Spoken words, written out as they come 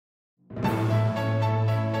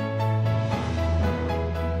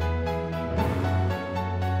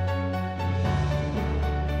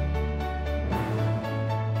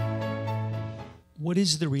What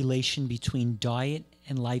is the relation between diet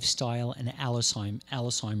and lifestyle and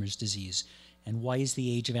Alzheimer's disease? And why is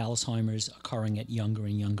the age of Alzheimer's occurring at younger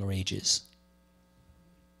and younger ages?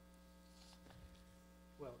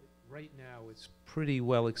 Well, right now it's pretty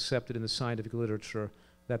well accepted in the scientific literature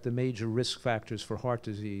that the major risk factors for heart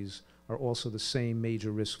disease are also the same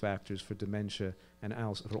major risk factors for dementia and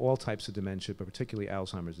for all types of dementia, but particularly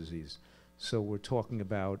Alzheimer's disease. So we're talking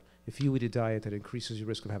about if you eat a diet that increases your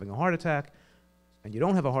risk of having a heart attack, and you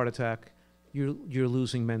don't have a heart attack, you're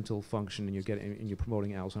losing mental function and you're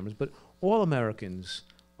promoting Alzheimer's. But all Americans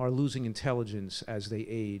are losing intelligence as they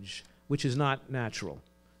age, which is not natural.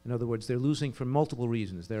 In other words, they're losing for multiple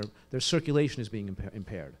reasons. Their circulation is being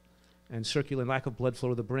impaired, and lack of blood flow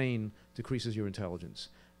to the brain decreases your intelligence.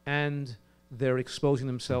 And they're exposing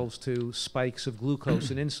themselves to spikes of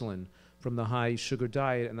glucose and insulin from the high sugar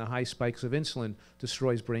diet, and the high spikes of insulin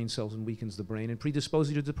destroys brain cells and weakens the brain and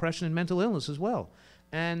predisposes you to depression and mental illness as well.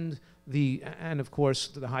 And of course,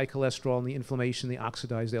 the high cholesterol and the inflammation, the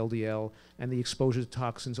oxidized LDL, and the exposure to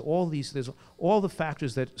toxins, there's all the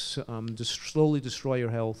factors that slowly destroy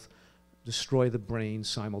your health, destroy the brain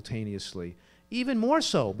simultaneously. Even more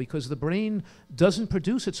so because the brain doesn't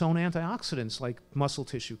produce its own antioxidants like muscle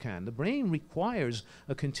tissue can. The brain requires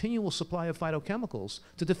a continual supply of phytochemicals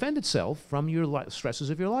to defend itself from your stresses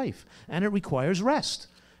of your life, and it requires rest.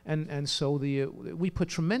 And so we put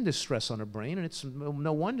tremendous stress on our brain, and it's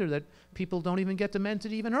no wonder that people don't even get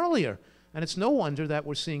demented even earlier. And it's no wonder that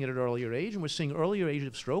we're seeing it at an earlier age, and we're seeing earlier age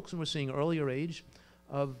of strokes, and we're seeing earlier age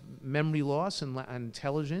of memory loss and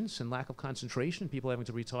intelligence and lack of concentration, people having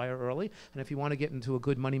to retire early. And if you want to get into a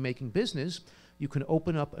good money-making business, you can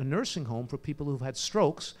open up a nursing home for people who've had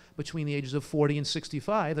strokes between the ages of 40 and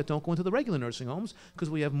 65 that don't go into the regular nursing homes, because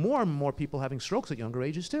we have more and more people having strokes at younger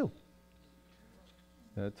ages too.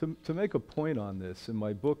 To make a point on this, in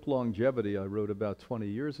my book Longevity I wrote about 20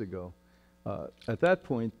 years ago, at that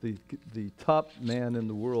point the top man in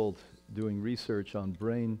the world doing research on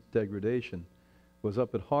brain degradation was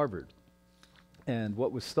up at Harvard. And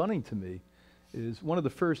what was stunning to me is one of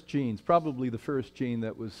the first genes, probably the first gene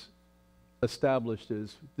that was established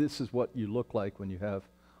is this is what you look like when you have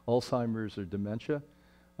Alzheimer's or dementia.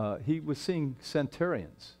 He was seeing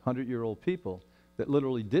centenarians, 100-year-old people, that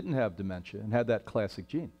literally didn't have dementia and had that classic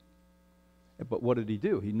gene. But what did he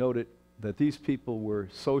do? He noted that these people were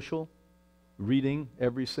social, reading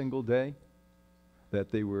every single day,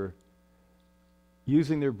 that they were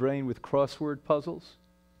using their brain with crossword puzzles.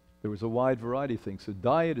 There was a wide variety of things. So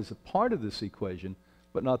diet is a part of this equation,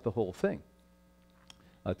 but not the whole thing.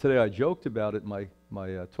 Today I joked about it in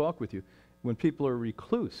my talk with you. When people are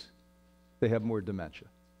recluse, they have more dementia.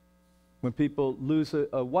 When people lose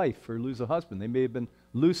a wife or lose a husband, they may have been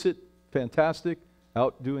lucid, fantastic,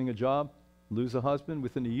 out doing a job, lose a husband,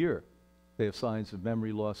 within a year they have signs of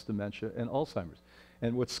memory loss, dementia, and Alzheimer's.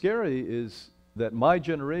 And what's scary is that my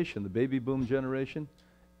generation, the baby boom generation,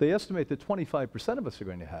 they estimate that 25% of us are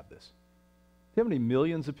going to have this. Do you know how many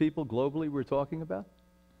millions of people globally we're talking about?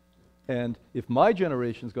 And if my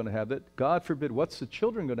generation is going to have that, God forbid, what's the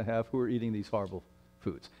children going to have who are eating these horrible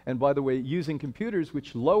foods? And by the way, using computers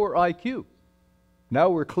which lower IQ. Now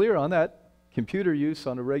we're clear on that. Computer use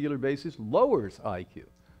on a regular basis lowers IQ.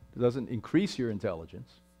 It doesn't increase your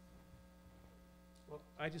intelligence. Well,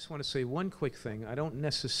 I just want to say one quick thing. I don't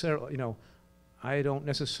necessarily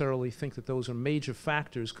think that those are major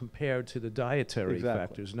factors compared to the dietary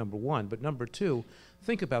factors, number one. But number two,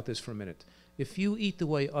 think about this for a minute. If you eat the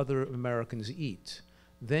way other Americans eat,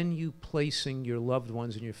 then you placing your loved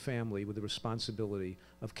ones and your family with the responsibility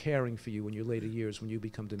of caring for you in your later years when you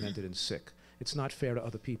become demented and sick. It's not fair to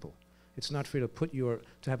other people. It's not fair to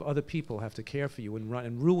have other people have to care for you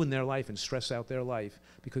and ruin their life and stress out their life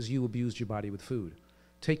because you abused your body with food.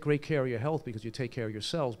 Take great care of your health because you take care of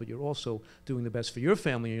yourselves, but you're also doing the best for your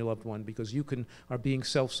family and your loved one because you are being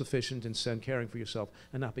self-sufficient and caring for yourself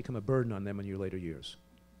and not become a burden on them in your later years.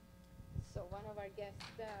 So one of our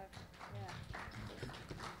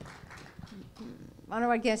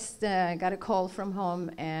guests got a call from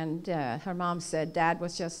home, and her mom said Dad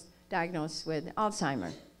was just diagnosed with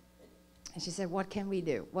Alzheimer's. And she said, "What can we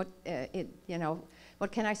do? What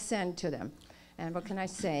can I send to them? And what can I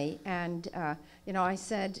say?" And I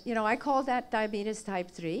said, I call that diabetes type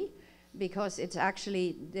 3 because it's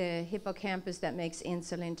actually the hippocampus that makes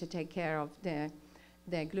insulin to take care of the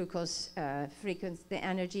glucose frequency, the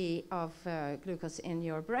energy of glucose in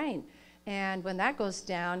your brain. And when that goes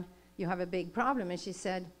down, you have a big problem. And she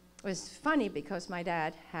said, it was funny because my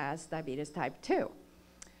dad has diabetes type 2.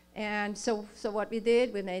 And so what we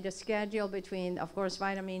did, we made a schedule between, of course,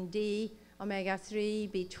 vitamin D,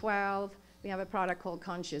 omega-3, B12, We have a product called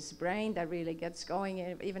Conscious Brain that really gets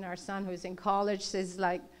going. Even our son, who's in college, says,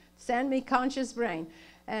 like, send me Conscious Brain.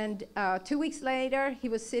 And 2 weeks later, he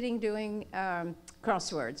was sitting doing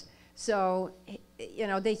crosswords. So, you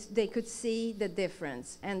know, they could see the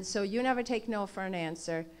difference. And so you never take no for an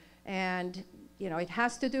answer. And, you know, it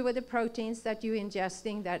has to do with the proteins that you're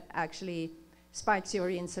ingesting that actually spikes your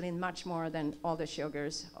insulin much more than all the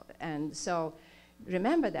sugars. And so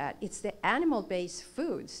remember that. It's the animal-based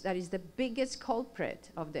foods that is the biggest culprit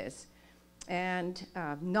of this. And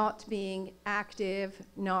not being active,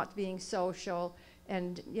 not being social,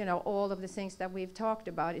 and, you know, all of the things that we've talked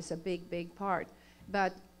about is a big, big part.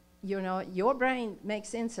 But, you know, your brain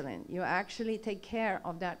makes insulin. You actually take care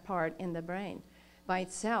of that part in the brain by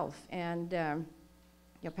itself. And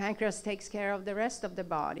your pancreas takes care of the rest of the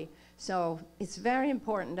body. So it's very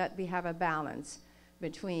important that we have a balance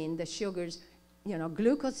between the sugars. You know,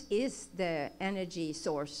 glucose is the energy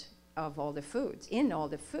source of all the foods, in all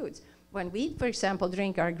the foods. When we, for example,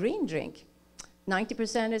 drink our green drink,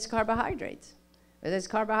 90% is carbohydrates. There's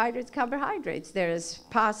carbohydrates. There is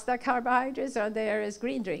pasta carbohydrates, or there is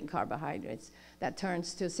green drink carbohydrates that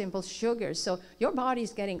turns to simple sugars. So your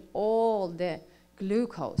body's getting all the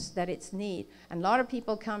glucose that it's need. And a lot of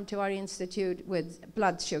people come to our institute with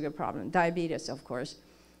blood sugar problem, diabetes, of course.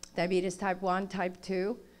 Diabetes type 1, type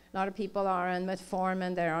 2. A lot of people are on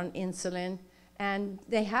metformin, they're on insulin, and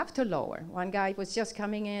they have to lower. One guy was just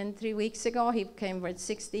coming in 3 weeks ago. He came with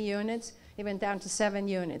 60 units. He went down to 7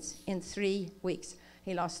 units in 3 weeks.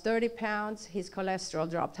 He lost 30 pounds. His cholesterol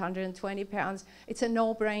dropped 120 pounds. It's a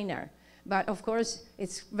no-brainer. But of course,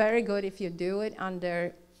 it's very good if you do it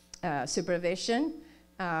under supervision,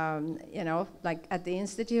 you know, like at the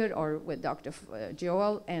Institute or with Dr.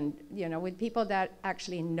 Joel, and, you know, with people that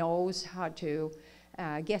actually knows how to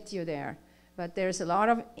get you there. But there's a lot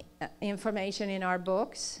of information in our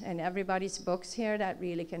books and everybody's books here that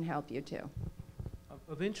really can help you too.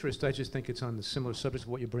 Of interest, I just think it's on the similar subject of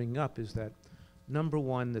what you're bringing up, is that, number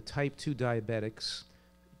one, the type 2 diabetics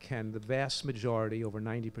the vast majority, over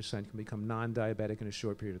 90%, can become non-diabetic in a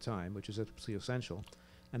short period of time, which is absolutely essential.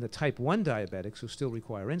 And the type 1 diabetics, who still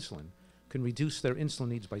require insulin, can reduce their insulin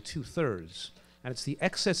needs by 2/3. And it's the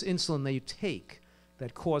excess insulin they take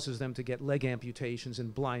that causes them to get leg amputations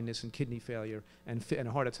and blindness and kidney failure and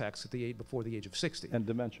heart attacks at the age before the age of 60. And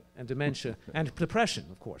dementia. And dementia. And depression,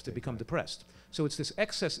 of course. They become depressed. So it's this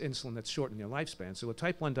excess insulin that's shortening their lifespan. So a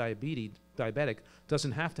type 1 diabetic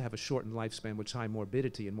doesn't have to have a shortened lifespan with high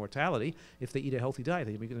morbidity and mortality. If they eat a healthy diet,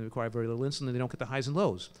 they require very little insulin and they don't get the highs and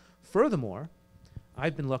lows. Furthermore,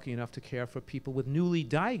 I've been lucky enough to care for people with newly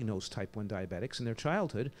diagnosed type 1 diabetics in their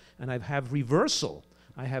childhood, and I have reversal.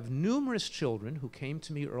 I have numerous children who came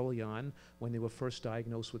to me early on when they were first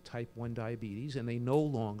diagnosed with type 1 diabetes, and they no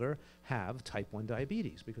longer have type 1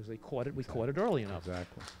 diabetes because we caught it early enough.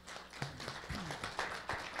 Exactly.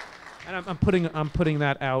 And I'm putting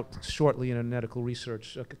that out shortly in a medical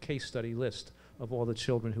research case study list of all the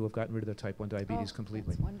children who have gotten rid of their type 1 diabetes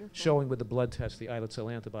completely. That's wonderful. Showing with the blood test, the islet cell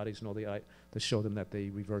antibodies and all that show them that they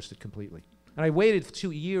reversed it completely. And I waited for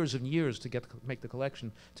 2 years and years to make the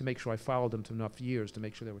collection to make sure I followed them to enough years to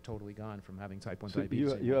make sure they were totally gone from having type 1 So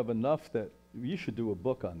diabetes. you have enough that you should do a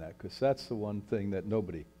book on that, because that's the one thing that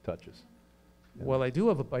nobody touches. Yeah. Well, I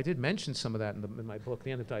did mention some of that in my book,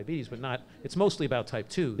 The End of Diabetes, but not, it's mostly about type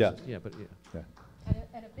 2. Yeah. Yeah, but yeah. Yeah.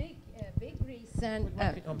 And a big reason.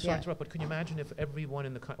 I'm sorry to interrupt, but can you imagine if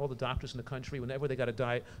everyone all the doctors in the country, whenever they got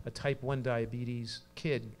a type 1 diabetes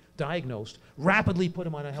kid diagnosed, rapidly put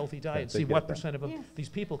them on a healthy diet and see what percent of these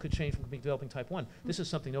people could change from developing type 1. This is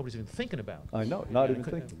something nobody's even thinking about. I know, not even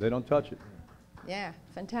thinking. They don't touch it. Yeah,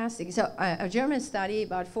 fantastic. So a German study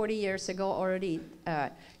about 40 years ago already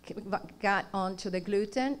got onto the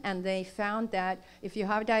gluten, and they found that if you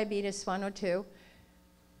have diabetes 1 or 2,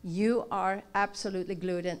 you are absolutely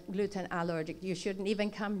gluten allergic. You shouldn't even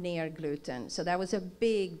come near gluten. So that was a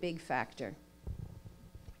big, big factor.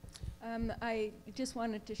 I just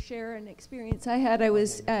wanted to share an experience I had. I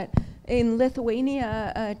was in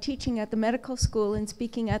Lithuania teaching at the medical school and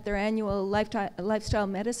speaking at their annual lifestyle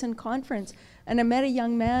medicine conference. And I met a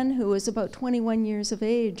young man who was about 21 years of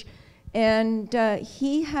age. And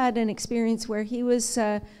he had an experience where he was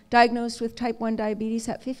diagnosed with type 1 diabetes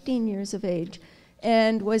at 15 years of age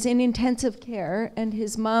and was in intensive care. And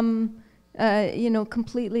his mom,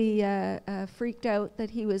 completely freaked out that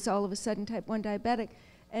he was all of a sudden type 1 diabetic.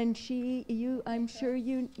 And she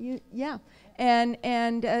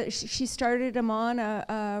started him on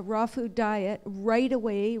a raw food diet right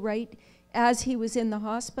away, right as he was in the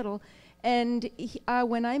hospital. And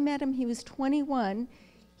when I met him, he was 21.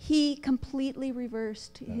 he completely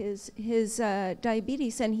reversed his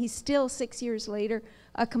diabetes, and he's still 6 years later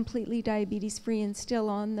completely diabetes-free and still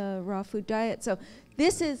on the raw food diet. So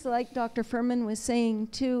this is, like Dr. Fuhrman was saying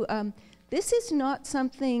too, this is not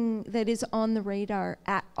something that is on the radar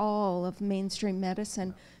at all of mainstream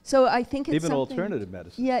medicine. So I think it's even alternative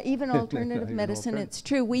medicine. Yeah, even alternative Even medicine. alternative. It's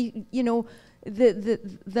true. We, you know,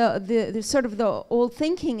 the sort of the old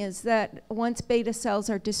thinking is that once beta cells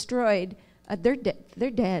are destroyed, they're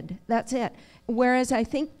dead. That's it. Whereas I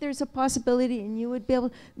think there's a possibility, and you would be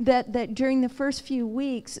able, that during the first few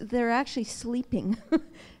weeks, they're actually sleeping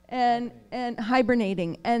and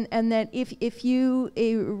hibernating. And that if you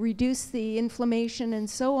reduce the inflammation and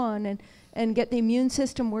so on, and get the immune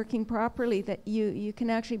system working properly, that you can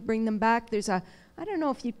actually bring them back. There's a, I don't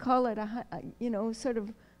know if you'd call it a you know, sort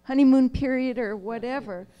of honeymoon period or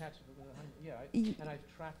whatever. And I've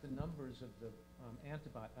tracked the numbers of the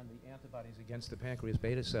antibodies against the pancreas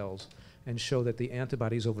beta cells, and show that the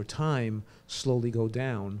antibodies over time slowly go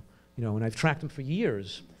down. You know, and I've tracked them for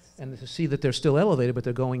years, and to see that they're still elevated, but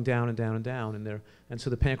they're going down and down and down, and so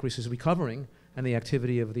the pancreas is recovering, and the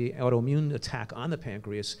activity of the autoimmune attack on the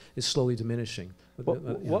pancreas is slowly diminishing.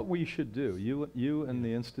 What we should do, you and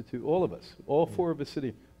the Institute, all of us, all four of us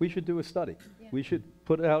sitting, we should do a study. Yeah. We should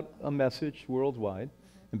put out a message worldwide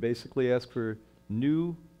and basically ask for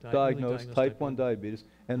new diagnosed type 1 diabetes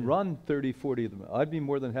and run 30, 40 of them. I'd be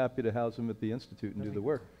more than happy to house them at the Institute and do the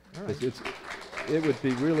work. All right. It would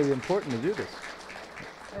be really important to do this.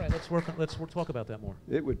 All right, let's talk about that more.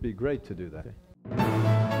 It would be great to do that. Okay.